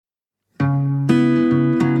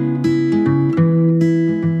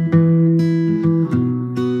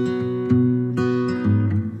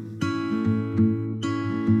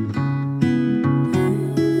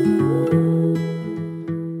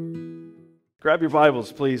Grab your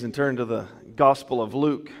Bibles, please, and turn to the Gospel of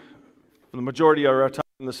Luke. For the majority of our time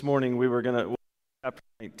this morning, we'll chapter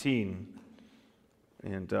 19,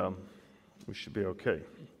 and we should be okay.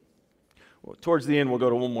 Well, towards the end, we'll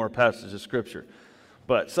go to one more passage of Scripture.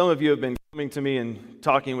 But some of you have been coming to me and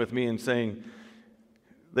talking with me and saying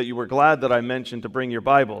that you were glad that I mentioned to bring your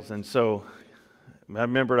Bibles. And so I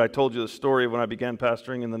remembered I told you the story when I began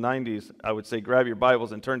pastoring in the 90s. I would say, grab your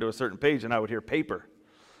Bibles and turn to a certain page, and I would hear paper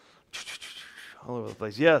all over the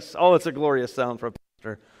place. Yes, it's a glorious sound for a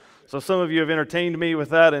pastor. So some of you have entertained me with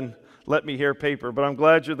that and let me hear paper, but I'm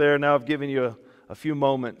glad you're there. Now I've given you a few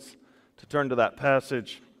moments to turn to that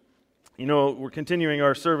passage. You know, we're continuing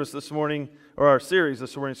our service this morning, or our series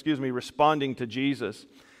this morning, Responding to Jesus.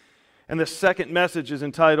 And the second message is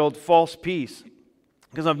entitled False Peace,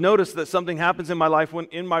 because I've noticed that something happens in my life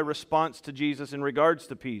in my response to Jesus in regards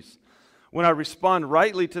to peace. When I respond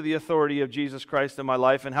rightly to the authority of Jesus Christ in my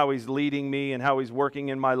life and how He's leading me and how He's working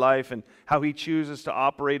in my life and how He chooses to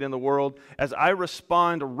operate in the world, as I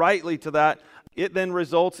respond rightly to that, it then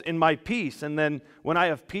results in my peace. And then when I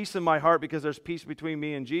have peace in my heart because there's peace between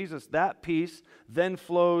me and Jesus, that peace then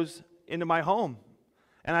flows into my home.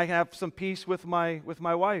 And I have some peace with my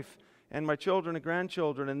wife and my children and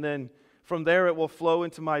grandchildren. And then from there it will flow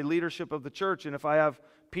into my leadership of the church. And if I have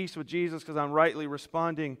peace with Jesus because I'm rightly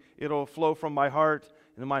responding, it'll flow from my heart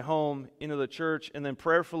into my home, into the church, and then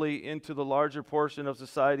prayerfully into the larger portion of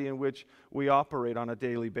society in which we operate on a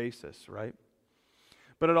daily basis, right?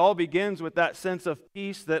 But it all begins with that sense of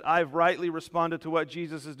peace that I've rightly responded to what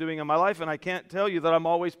Jesus is doing in my life, and I can't tell you that I'm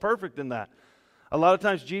always perfect in that. A lot of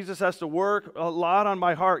times Jesus has to work a lot on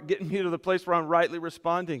my heart, getting me to the place where I'm rightly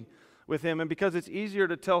responding with Him. And because it's easier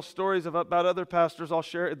to tell stories about other pastors I'll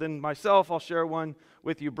share one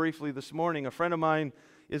with you briefly this morning. A friend of mine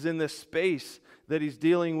is in this space that he's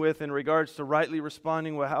dealing with in regards to rightly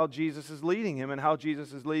responding with how Jesus is leading him and how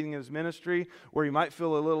Jesus is leading his ministry, where he might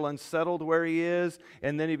feel a little unsettled where he is,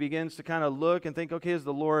 and then he begins to kind of look and think, okay,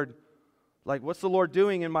 what's the Lord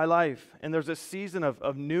doing in my life? And there's a season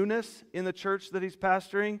of newness in the church that he's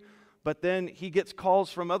pastoring, but then he gets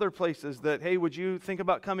calls from other places that, hey, would you think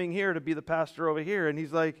about coming here to be the pastor over here? And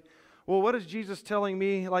he's like, well, what is Jesus telling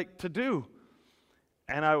me to do?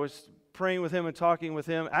 And I was praying with him and talking with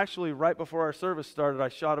him. Actually, right before our service started, I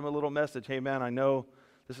shot him a little message. Hey, man, I know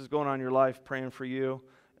this is going on in your life, praying for you.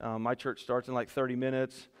 My church starts in 30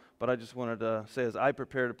 minutes, but I just wanted to say, as I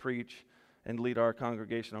prepare to preach and lead our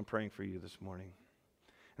congregation, I'm praying for you this morning.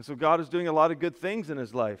 And so God is doing a lot of good things in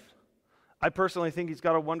his life. I personally think he's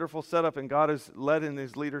got a wonderful setup, and God has led in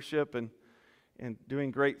his leadership and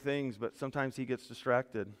doing great things, but sometimes he gets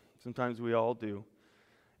distracted. Sometimes we all do.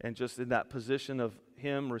 And just in that position of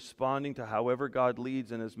him responding to however God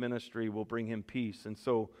leads in his ministry will bring him peace. And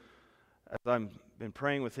so as I've been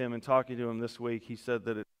praying with him and talking to him this week, he said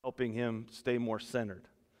that it's helping him stay more centered.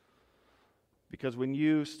 Because when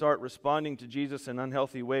you start responding to Jesus in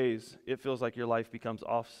unhealthy ways, it feels like your life becomes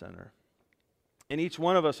off-center. And each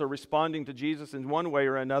one of us are responding to Jesus in one way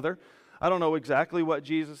or another. I don't know exactly what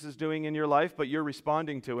Jesus is doing in your life, but you're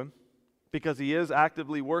responding to him. Because he is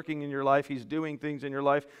actively working in your life. He's doing things in your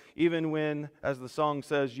life, even when, as the song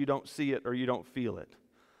says, you don't see it or you don't feel it.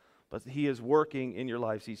 But he is working in your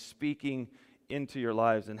lives. He's speaking into your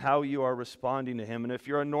lives and how you are responding to him. And if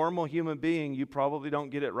you're a normal human being, you probably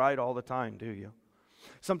don't get it right all the time, do you?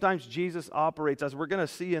 Sometimes Jesus operates, as we're going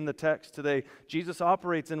to see in the text today, Jesus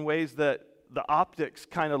operates in ways that the optics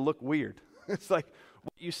kind of look weird. It's like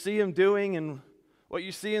what you see him doing and what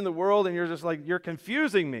you see in the world, and you're just like, you're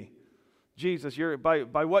confusing me. Jesus,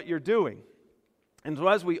 by what you're doing. And so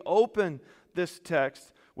as we open this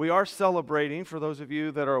text, we are celebrating, for those of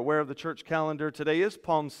you that are aware of the church calendar, today is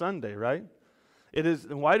Palm Sunday, right? It is.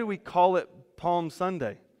 And why do we call it Palm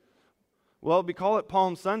Sunday? Well, we call it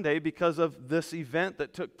Palm Sunday because of this event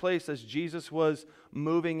that took place as Jesus was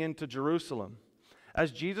moving into Jerusalem.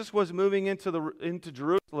 As Jesus was moving into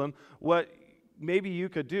Jerusalem, what maybe you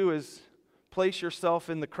could do is place yourself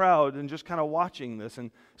in the crowd and just kind of watching this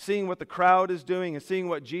and seeing what the crowd is doing and seeing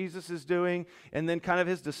what Jesus is doing, and then kind of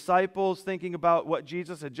his disciples thinking about what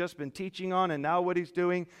Jesus had just been teaching on and now what he's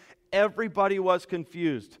doing. Everybody was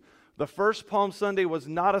confused. The first Palm Sunday was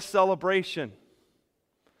not a celebration.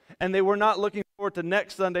 And they were not looking forward to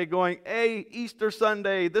next Sunday going, hey, Easter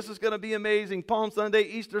Sunday, this is going to be amazing. Palm Sunday,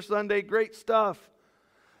 Easter Sunday, great stuff.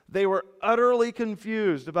 They were utterly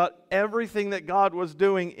confused about everything that God was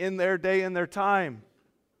doing in their day and their time.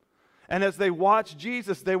 And as they watched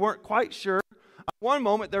Jesus, they weren't quite sure. At one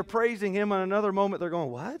moment, they're praising him. At another moment, they're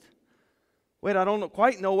going, what? Wait, I don't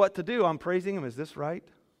quite know what to do. I'm praising him. Is this right?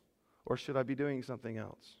 Or should I be doing something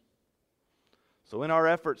else? So in our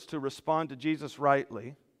efforts to respond to Jesus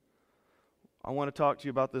rightly, I want to talk to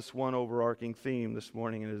you about this one overarching theme this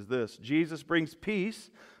morning, and it is this: Jesus brings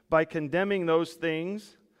peace by condemning those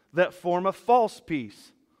things that form a false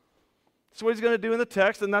peace. That's what he's going to do in the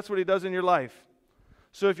text, and that's what he does in your life.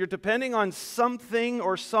 So if you're depending on something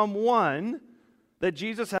or someone that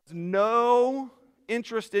Jesus has no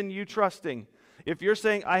interest in you trusting, if you're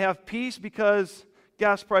saying, I have peace because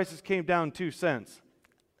gas prices came down 2 cents,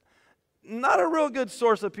 not a real good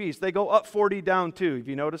source of peace. They go up 40, down 2. Have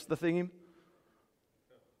you noticed the theme?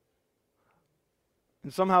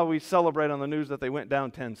 And somehow we celebrate on the news that they went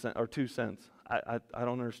down 10 cents or 2 cents. I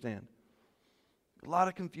don't understand. A lot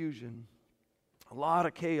of confusion, a lot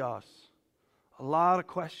of chaos, a lot of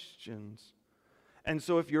questions. And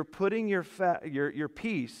so if you're putting your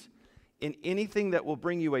peace in anything that will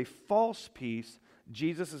bring you a false peace,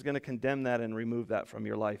 Jesus is going to condemn that and remove that from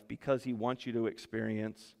your life because he wants you to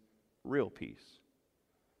experience real peace.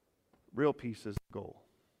 Real peace is the goal.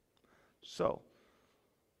 So,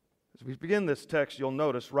 as we begin this text, you'll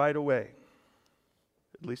notice right away,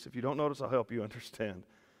 at least if you don't notice, I'll help you understand,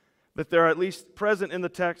 that there are at least present in the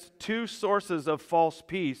text 2 sources of false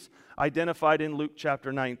peace identified in Luke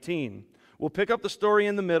chapter 19. We'll pick up the story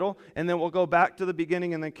in the middle, and then we'll go back to the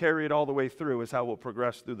beginning and then carry it all the way through is how we'll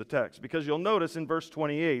progress through the text. Because you'll notice in verse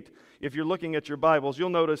 28, if you're looking at your Bibles, you'll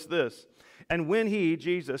notice this. And when he,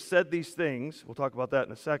 Jesus, said these things, we'll talk about that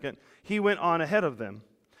in a second, he went on ahead of them,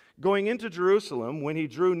 going into Jerusalem when he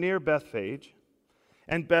drew near Bethphage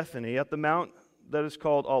and Bethany at the mount that is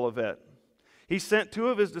called Olivet. He sent 2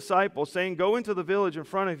 of his disciples, saying, Go into the village in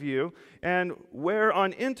front of you, and where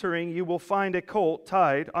on entering you will find a colt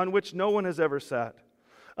tied, on which no one has ever sat.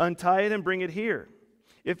 Untie it and bring it here.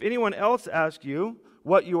 If anyone else asks you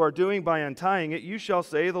what you are doing by untying it, you shall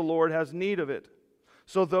say, The Lord has need of it.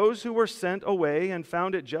 So those who were sent away and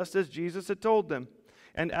found it just as Jesus had told them.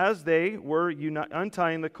 And as they were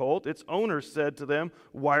untying the colt, its owner said to them,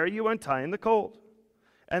 Why are you untying the colt?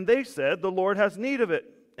 And they said, The Lord has need of it.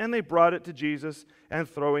 And they brought it to Jesus, and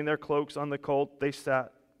throwing their cloaks on the colt, they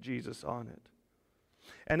sat Jesus on it.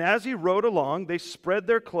 And as he rode along, they spread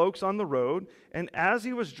their cloaks on the road, and as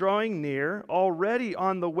he was drawing near, already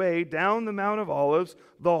on the way down the Mount of Olives,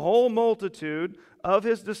 the whole multitude of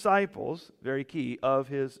his disciples, very key, of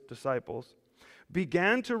his disciples,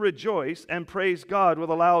 began to rejoice and praise God with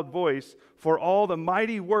a loud voice for all the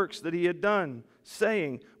mighty works that he had done,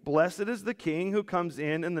 saying, Blessed is the King who comes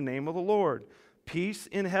in the name of the Lord. Peace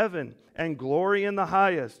in heaven and glory in the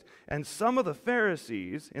highest. And some of the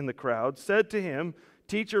Pharisees in the crowd said to him,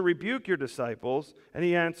 Teacher, rebuke your disciples. And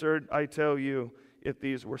he answered, I tell you, if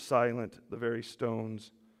these were silent, the very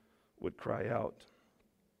stones would cry out.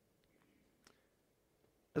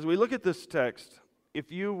 As we look at this text,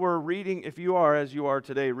 if you are as you are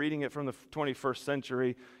today, reading it from the 21st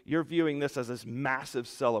century, you're viewing this as this massive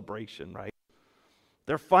celebration, right?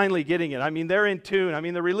 They're finally getting it. I mean, they're in tune. I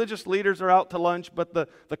mean, the religious leaders are out to lunch, but the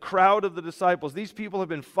crowd of the disciples, these people have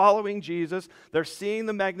been following Jesus. They're seeing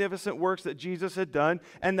the magnificent works that Jesus had done,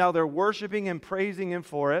 and now they're worshiping and praising him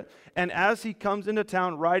for it. And as he comes into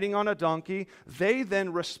town riding on a donkey, they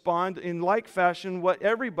then respond in like fashion what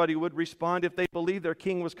everybody would respond if they believed their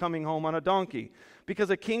king was coming home on a donkey. Because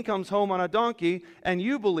a king comes home on a donkey, and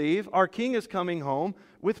you believe our king is coming home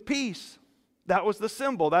with peace. That was the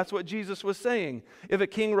symbol. That's what Jesus was saying. If a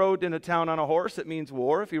king rode into town on a horse, it means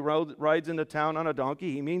war. If he rides into town on a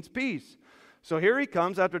donkey, he means peace. So here he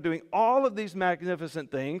comes after doing all of these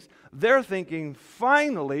magnificent things. They're thinking,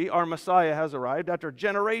 finally, our Messiah has arrived after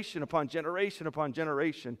generation upon generation upon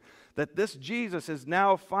generation, that this Jesus is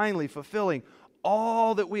now finally fulfilling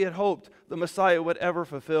all that we had hoped the Messiah would ever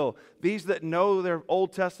fulfill. These that know their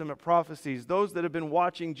Old Testament prophecies, those that have been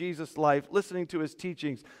watching Jesus' life, listening to his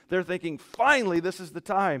teachings, they're thinking, finally, this is the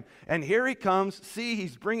time. And here he comes. See,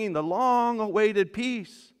 he's bringing the long-awaited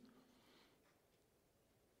peace.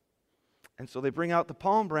 And so they bring out the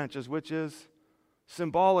palm branches, which is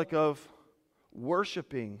symbolic of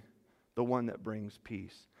worshiping the one that brings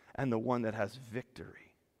peace and the one that has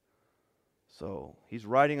victory. So he's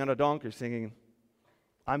riding on a donkey singing,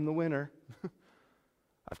 I'm the winner.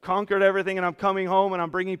 I've conquered everything and I'm coming home and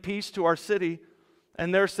I'm bringing peace to our city.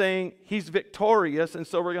 And they're saying he's victorious, and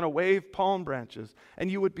so we're going to wave palm branches.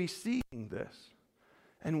 And you would be seeing this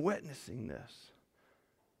and witnessing this.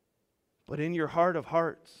 But in your heart of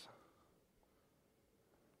hearts,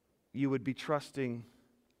 you would be trusting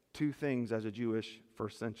 2 things as a Jewish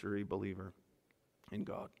first century believer in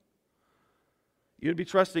God. You'd be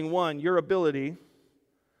trusting, 1, your ability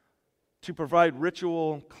to provide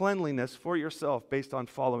ritual cleanliness for yourself based on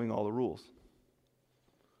following all the rules.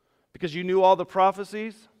 Because you knew all the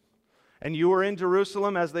prophecies, and you were in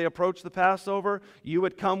Jerusalem as they approached the Passover, you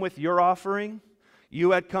would come with your offering.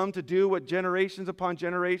 You had come to do what generations upon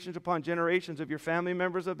generations upon generations of your family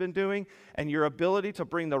members have been doing, and your ability to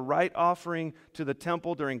bring the right offering to the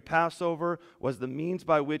temple during Passover was the means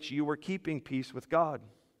by which you were keeping peace with God.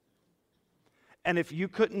 And if you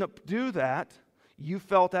couldn't do that, you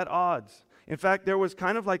felt at odds. In fact, there was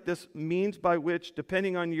kind of like this means by which,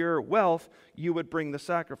 depending on your wealth, you would bring the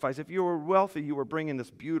sacrifice. If you were wealthy, you were bringing this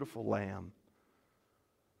beautiful lamb.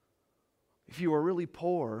 If you were really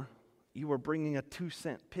poor, you were bringing a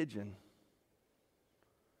 2-cent pigeon.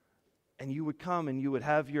 And you would come and you would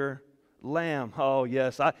have your lamb. Oh,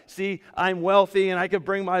 yes. I'm wealthy and I could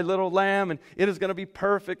bring my little lamb and it is going to be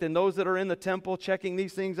perfect. And those that are in the temple checking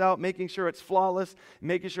these things out, making sure it's flawless,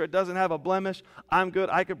 making sure it doesn't have a blemish. I'm good.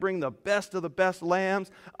 I could bring the best of the best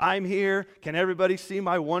lambs. I'm here. Can everybody see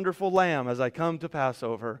my wonderful lamb as I come to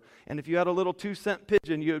Passover? And if you had a little 2-cent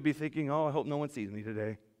pigeon, you would be thinking, oh, I hope no one sees me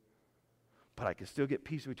today. But I can still get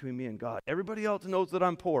peace between me and God. Everybody else knows that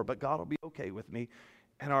I'm poor, but God will be okay with me.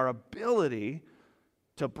 And our ability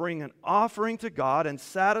to bring an offering to God and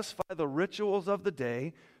satisfy the rituals of the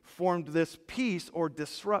day formed this peace or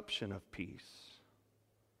disruption of peace.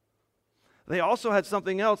 They also had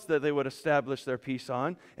something else that they would establish their peace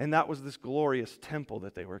on, and that was this glorious temple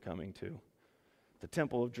that they were coming to. The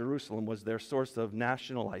Temple of Jerusalem was their source of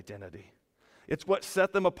national identity. It's what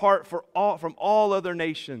set them apart from all other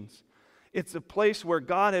nations. It's a place where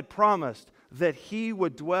God had promised that He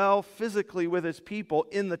would dwell physically with His people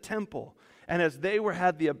in the temple. And as they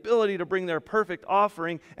had the ability to bring their perfect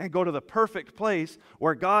offering and go to the perfect place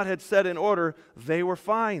where God had set in order, they were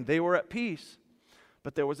fine. They were at peace.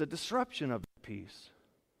 But there was a disruption of peace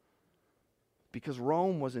because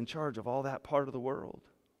Rome was in charge of all that part of the world.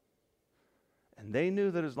 And they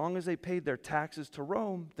knew that as long as they paid their taxes to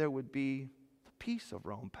Rome, there would be the peace of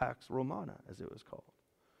Rome, Pax Romana, as it was called.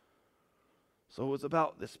 So it was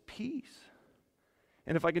about this peace.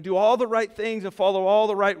 And if I could do all the right things and follow all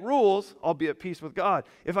the right rules, I'll be at peace with God.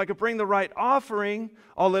 If I could bring the right offering,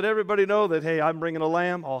 I'll let everybody know that, hey, I'm bringing a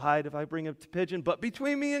lamb. I'll hide if I bring a pigeon. But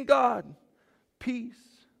between me and God, peace.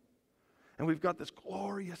 And we've got this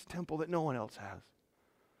glorious temple that no one else has,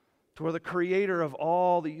 to where the creator of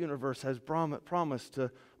all the universe has promised to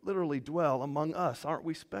literally dwell among us. Aren't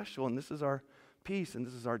we special? And this is our peace, and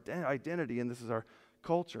this is our identity, and this is our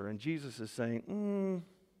culture. And Jesus is saying,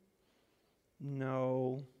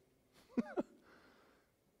 no.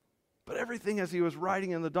 But everything as he was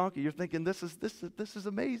riding in the donkey, you're thinking, this is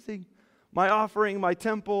amazing. My offering, my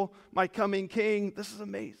temple, my coming king, this is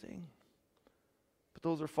amazing. But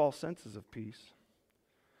those are false senses of peace.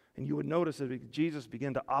 And you would notice that Jesus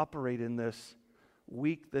began to operate in this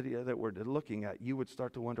week that we're looking at, you would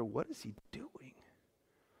start to wonder, what is he doing?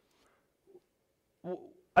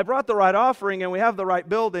 I brought the right offering and we have the right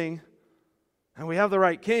building and we have the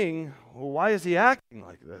right king. Well, why is he acting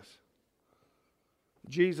like this?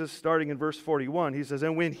 Jesus, starting in verse 41, he says,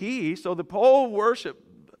 and when so the whole worship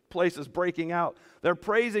place is breaking out. They're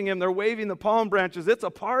praising him. They're waving the palm branches. It's a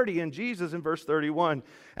party in Jesus in verse 31.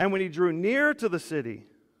 And when he drew near to the city,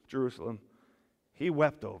 Jerusalem, he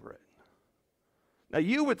wept over it. Now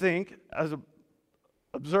you would think, as an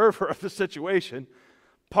observer of the situation,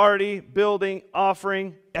 party, building,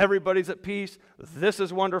 offering, everybody's at peace. This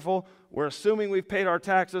is wonderful. We're assuming we've paid our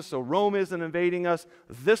taxes, so Rome isn't invading us.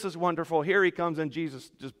 This is wonderful. Here he comes, and Jesus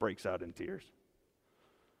just breaks out in tears.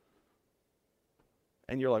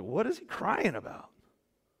 And you're like, what is he crying about?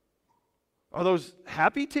 Are those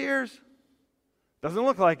happy tears? Doesn't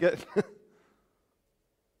look like it.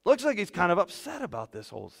 Looks like he's kind of upset about this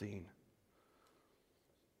whole scene.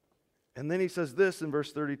 And then he says this in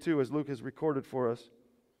verse 32, as Luke has recorded for us,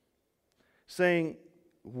 saying,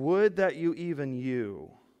 would that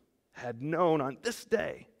you had known on this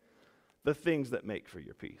day the things that make for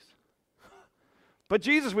your peace. But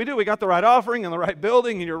Jesus, we do. We got the right offering and the right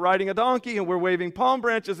building, and you're riding a donkey, and we're waving palm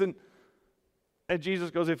branches, and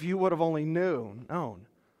Jesus goes, if you would have only known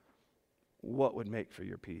what would make for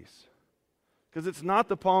your peace. Because it's not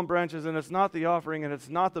the palm branches, and it's not the offering, and it's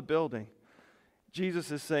not the building.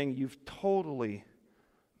 Jesus is saying, you've totally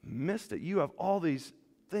missed it. You have all these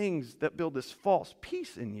things that build this false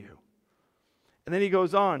peace in you. And then he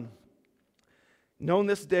goes on, known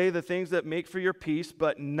this day the things that make for your peace,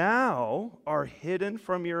 but now are hidden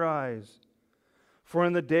from your eyes. For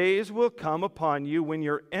in the days will come upon you when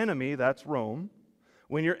your enemy, that's Rome,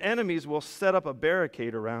 when your enemies will set up a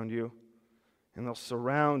barricade around you, and they'll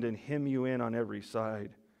surround and hem you in on every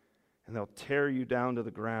side, and they'll tear you down to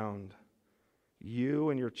the ground, you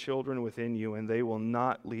and your children within you, and they will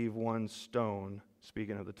not leave one stone,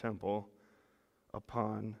 speaking of the temple,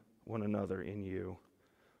 upon one another in you,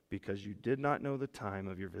 because you did not know the time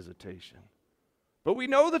of your visitation. But we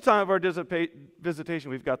know the time of our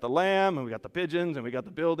visitation. We've got the lamb, and we got the pigeons, and we got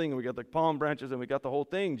the building, and we got the palm branches, and we got the whole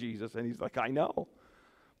thing, Jesus. And he's like, I know,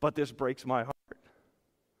 but this breaks my heart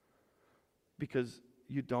because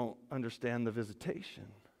you don't understand the visitation.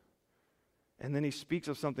 And then he speaks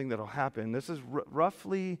of something that will happen. This is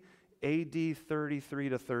roughly AD 33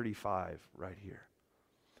 to 35 right here.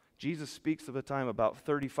 Jesus speaks of a time about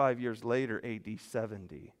 35 years later, AD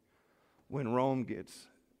 70, when Rome gets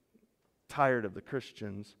tired of the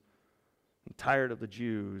Christians, and tired of the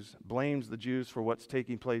Jews, blames the Jews for what's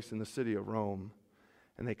taking place in the city of Rome,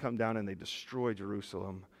 and they come down and they destroy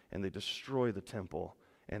Jerusalem, and they destroy the temple,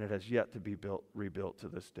 and it has yet to be rebuilt to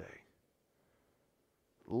this day.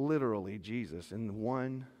 Literally, Jesus, in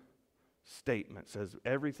one statement, says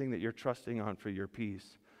everything that you're trusting on for your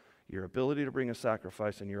peace, your ability to bring a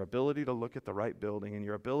sacrifice, and your ability to look at the right building, and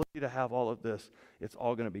your ability to have all of this, it's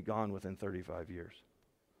all going to be gone within 35 years.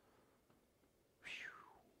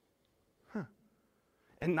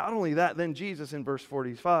 And not only that, then Jesus in verse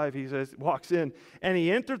 45, he says, walks in, and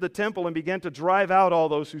he entered the temple and began to drive out all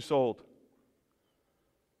those who sold,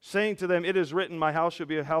 saying to them, it is written, my house shall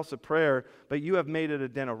be a house of prayer, but you have made it a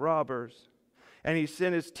den of robbers. And he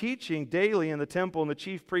sent his teaching daily in the temple, and the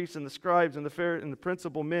chief priests and the scribes and the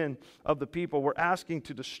principal men of the people were asking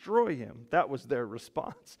to destroy him. That was their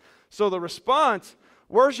response. So the response,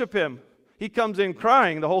 worship him. He comes in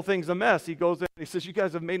crying. The whole thing's a mess. He goes in and he says, you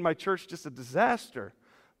guys have made my church just a disaster.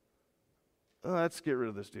 Let's get rid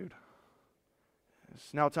of this dude.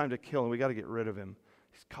 It's now time to kill him. We got to get rid of him.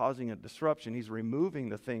 He's causing a disruption. He's removing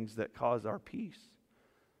the things that cause our peace.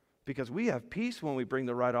 Because we have peace when we bring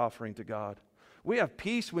the right offering to God. We have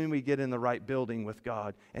peace when we get in the right building with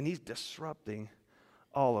God. And he's disrupting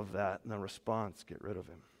all of that. And the response, get rid of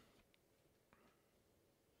him.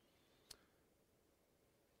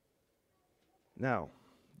 Now,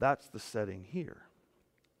 that's the setting here.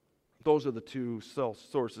 Those are the two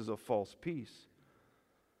sources of false peace.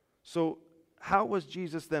 So how was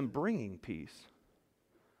Jesus then bringing peace?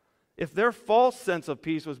 If their false sense of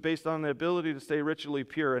peace was based on the ability to stay ritually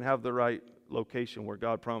pure and have the right location where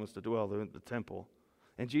God promised to dwell, the temple,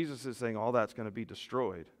 and Jesus is saying all that's going to be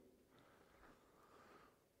destroyed.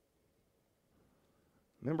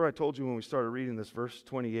 Remember I told you when we started reading this, verse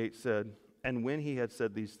 28 said, and when he had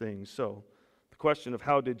said these things, so the question of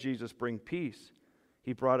how did Jesus bring peace?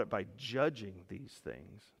 He brought it by judging these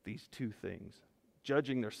things, these two things,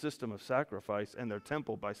 judging their system of sacrifice and their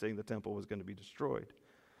temple by saying the temple was going to be destroyed.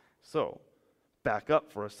 So, back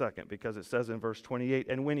up for a second, because it says in verse 28,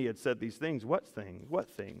 and when he had said these things, what things? What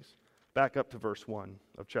things? Back up to verse 1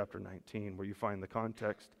 of chapter 19, where you find the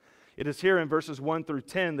context. It is here in verses 1 through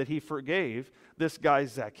 10 that he forgave this guy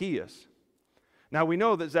Zacchaeus. Now, we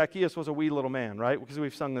know that Zacchaeus was a wee little man, right? Because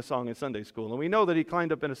we've sung this song in Sunday school. And we know that he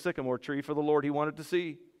climbed up in a sycamore tree for the Lord he wanted to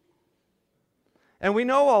see. And we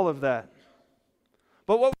know all of that.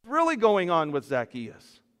 But what was really going on with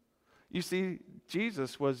Zacchaeus? You see,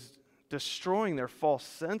 Jesus was destroying their false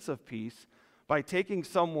sense of peace by taking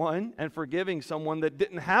someone and forgiving someone that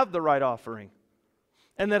didn't have the right offering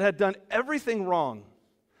and that had done everything wrong.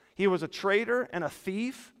 He was a traitor and a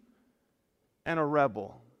thief and a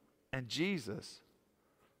rebel. And Jesus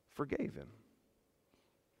forgave him.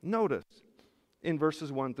 Notice in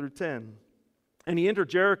verses 1 through 10. And he entered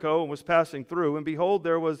Jericho and was passing through, and behold,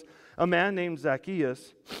 there was a man named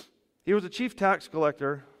Zacchaeus. He was a chief tax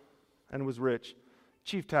collector and was rich.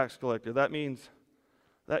 Chief tax collector, that means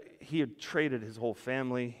that he had traded his whole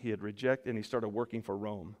family, he had rejected, and he started working for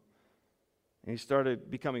Rome. And he started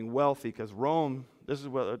becoming wealthy because Rome, this is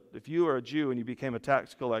what, if you were a Jew and you became a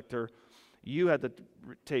tax collector, you had to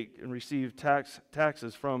take and receive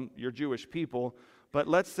taxes from your Jewish people. But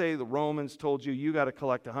let's say the Romans told you, you got to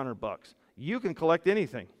collect $100. You can collect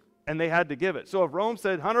anything, and they had to give it. So if Rome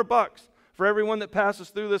said $100 for everyone that passes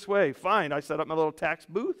through this way, fine, I set up my little tax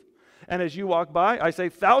booth, and as you walk by, I say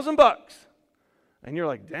 $1,000. And you're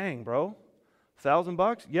like, dang, bro,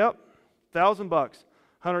 $1,000? Yep, $1,000.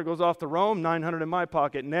 100 goes off to Rome, 900 in my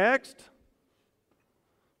pocket. Next,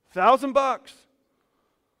 $1,000.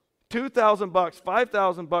 $2,000,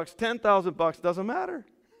 $5,000, $10,000, doesn't matter.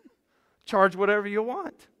 Charge whatever you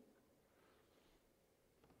want.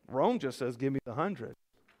 Rome just says, give me the 100.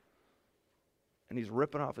 And he's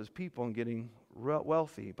ripping off his people and getting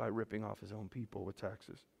wealthy by ripping off his own people with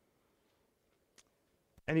taxes.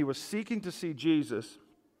 And he was seeking to see Jesus,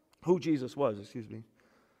 who Jesus was,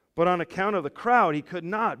 But on account of the crowd, he could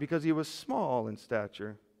not because he was small in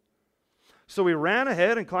stature. So he ran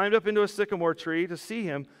ahead and climbed up into a sycamore tree to see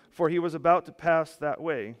him, for he was about to pass that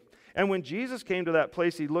way. And when Jesus came to that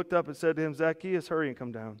place, he looked up and said to him, Zacchaeus, hurry and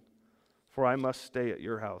come down, for I must stay at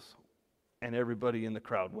your house. And everybody in the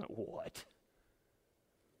crowd went, what?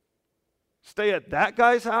 Stay at that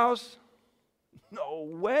guy's house? No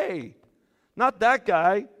way. Not that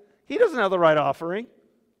guy. He doesn't have the right offering.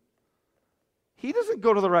 He doesn't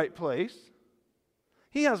go to the right place.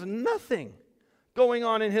 He has nothing going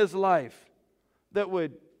on in his life that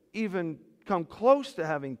would even come close to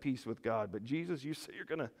having peace with God. But Jesus, you say you're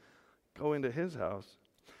going to go into his house.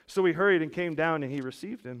 So he hurried and came down, and he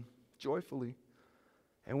received him joyfully.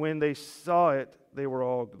 And when they saw it, they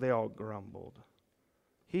all grumbled.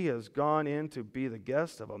 He has gone in to be the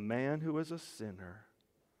guest of a man who is a sinner.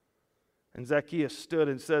 And Zacchaeus stood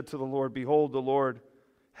and said to the Lord, behold, the Lord,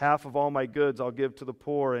 half of all my goods I'll give to the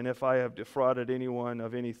poor, and if I have defrauded anyone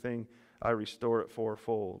of anything, I restore it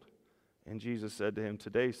fourfold. And Jesus said to him,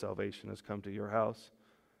 today salvation has come to your house,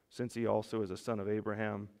 since he also is a son of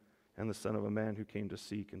Abraham and the son of a man who came to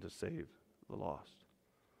seek and to save the lost.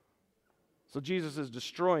 So Jesus is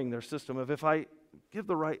destroying their system of, if I give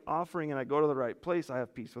the right offering and I go to the right place, I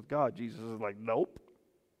have peace with God. Jesus is like, nope.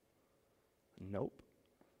 Nope.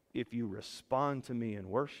 If you respond to me in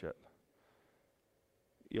worship,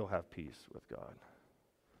 you'll have peace with God.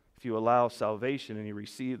 If you allow salvation and you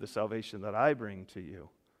receive the salvation that I bring to you,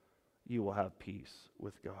 you will have peace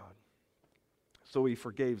with God. So he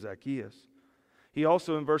forgave Zacchaeus. He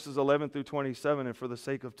also, in verses 11 through 27, and for the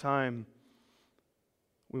sake of time,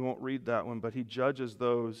 we won't read that one, but he judges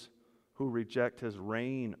those who reject his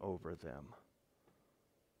reign over them.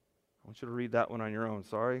 I want you to read that one on your own.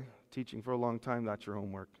 Sorry, teaching for a long time, that's your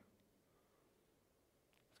homework.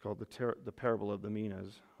 It's called the parable of the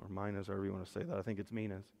minas, or minas, however you want to say that. I think it's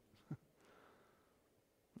minas.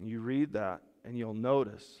 You read that, and you'll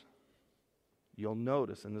notice,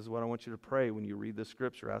 and this is what I want you to pray when you read the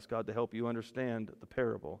scripture. Ask God to help you understand the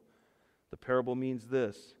parable. The parable means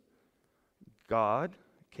this: God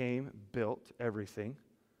came, built everything,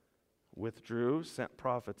 withdrew, sent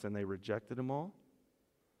prophets, and they rejected them all.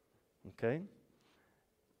 Okay?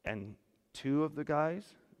 And two of the guys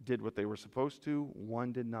did what they were supposed to,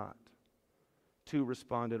 one did not. Two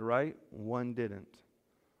responded right, one didn't.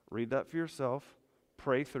 Read that for yourself,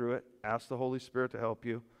 pray through it, ask the Holy Spirit to help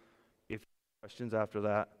you. If you have questions after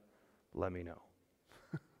that, let me know.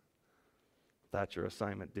 That's your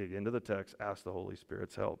assignment. Dig into the text, ask the Holy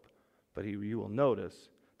Spirit's help. But you will notice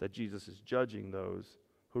that Jesus is judging those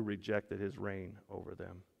who rejected his reign over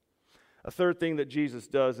them. A third thing that Jesus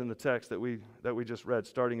does in the text that we just read,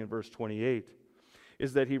 starting in verse 28,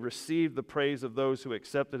 is that he received the praise of those who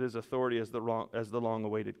accepted his authority as the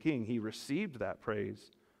long-awaited king. He received that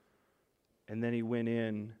praise, and then he went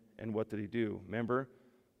in, and what did he do? Remember,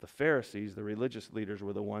 the Pharisees, the religious leaders,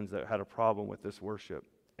 were the ones that had a problem with this worship.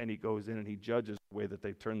 And he goes in and he judges the way that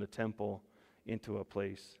they've turned the temple into a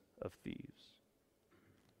place of thieves.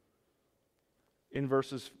 In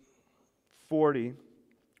verses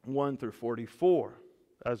 41 through 44,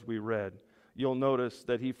 as we read, you'll notice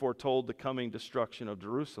that he foretold the coming destruction of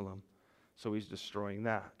Jerusalem. So he's destroying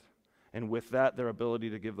that. And with that, their ability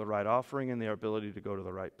to give the right offering and their ability to go to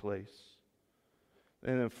the right place.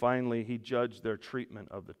 And then finally, he judged their treatment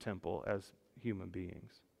of the temple as human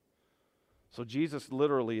beings. So Jesus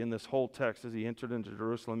literally, in this whole text, as he entered into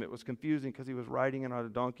Jerusalem, it was confusing because he was riding in on a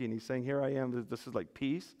donkey and he's saying, here I am, this is like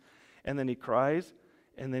peace. And then he cries,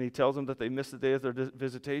 and then he tells them that they missed the day of their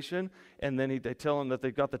visitation, and then they tell him that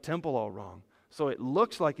they've got the temple all wrong. So it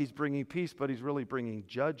looks like he's bringing peace, but he's really bringing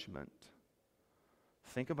judgment.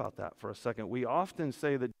 Think about that for a second. We often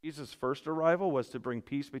say that Jesus' first arrival was to bring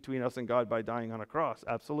peace between us and God by dying on a cross.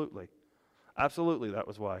 Absolutely. Absolutely, that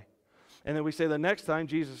was why. And then we say the next time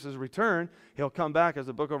Jesus' return, he'll come back, as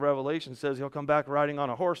the book of Revelation says, he'll come back riding on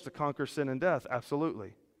a horse to conquer sin and death.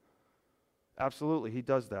 Absolutely. Absolutely, he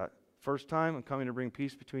does that. First time, I'm coming to bring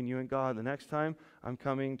peace between you and God. The next time, I'm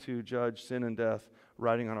coming to judge sin and death,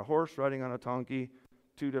 riding on a horse, riding on a donkey.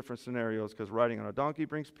 Two different scenarios, because riding on a donkey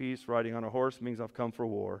brings peace, riding on a horse means I've come for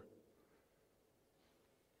war.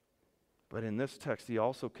 But in this text, he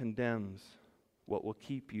also condemns what will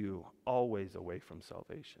keep you always away from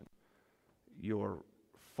salvation: your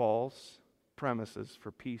false premises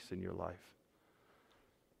for peace in your life.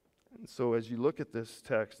 And so as you look at this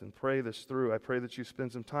text and pray this through, I pray that you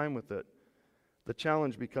spend some time with it. The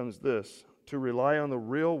challenge becomes this: to rely on the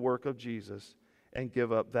real work of Jesus and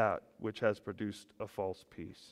give up that which has produced a false peace.